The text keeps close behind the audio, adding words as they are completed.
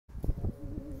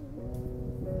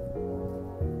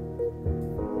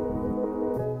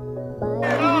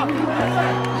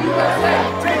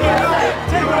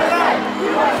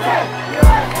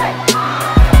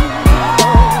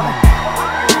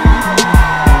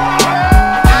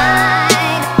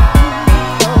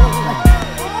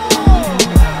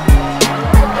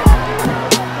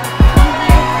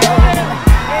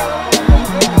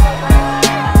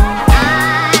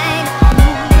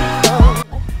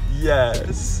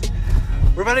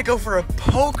We're about to go for a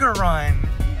poker run.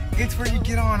 It's where you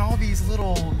get on all these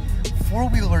little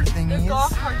four-wheeler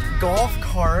thingies, golf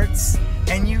carts,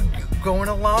 and you go in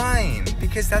a line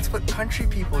because that's what country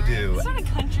people do. It's not a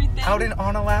country thing. Out in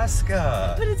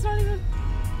Alaska. But it's not even.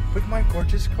 With my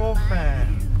gorgeous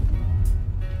girlfriend.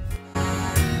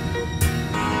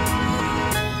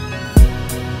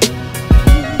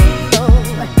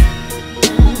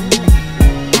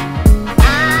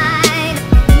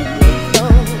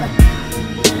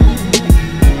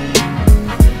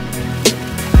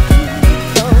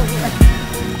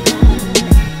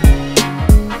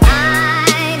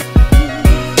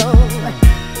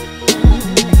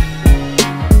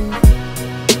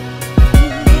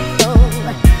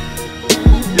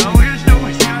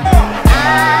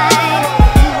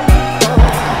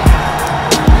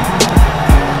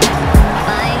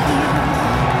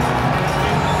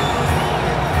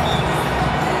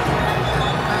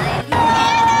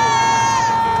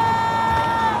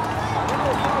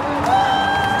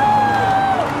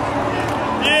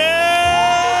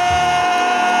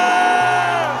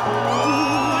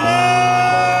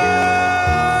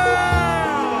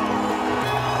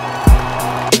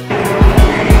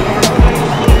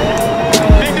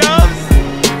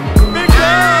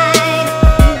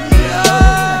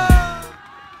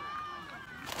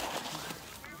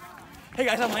 Hey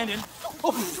guys, I'm Landon.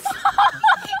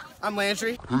 I'm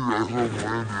Landry.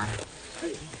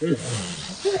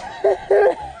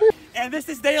 And this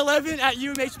is day 11 at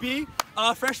UMHB,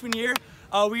 freshman year.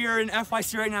 We are in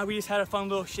FYC right now. We just had a fun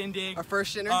little shindig. Our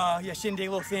first shindig? Yeah, shindig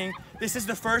little thing. This is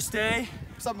the first day.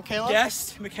 What's up, Michaela?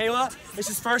 Guest, Michaela. This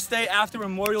is first day after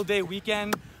Memorial Day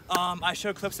weekend. I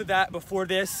showed clips of that before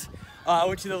this. I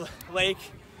went to the lake,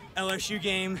 LSU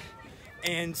game,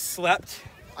 and slept.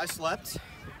 I slept.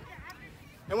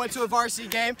 I went to a varsity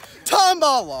game.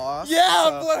 Tomball lost.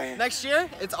 Yeah, so boy. Next year,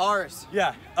 it's ours.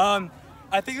 Yeah.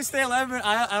 I think it's day 11.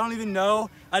 I don't even know.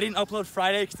 I didn't upload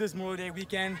Friday because this is Memorial Day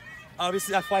weekend. This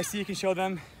is FYC. You can show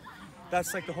them.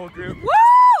 That's like the whole group. Woo!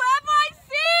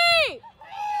 FYC!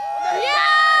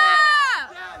 Yeah!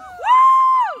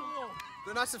 Woo!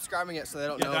 They're not subscribing yet, so they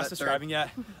don't Yeah, know they're that not subscribing yet.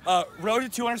 Road to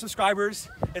 200 subscribers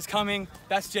is coming.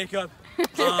 That's Jacob.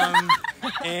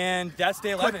 And that's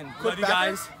day 11. Love you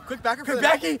guys. Quick backer for Quick the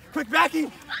backy! Quick backy!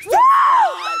 Woo!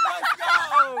 Let's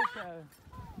go!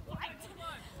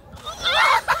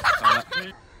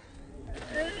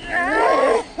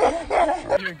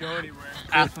 You didn't go anywhere.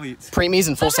 Athletes. Preemies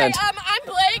in full send. I'm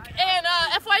Blake and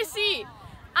FYC.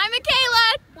 I'm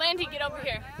Michaela. Landy, get over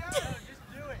here.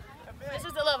 This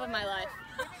is the love of my life.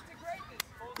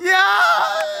 Yeah!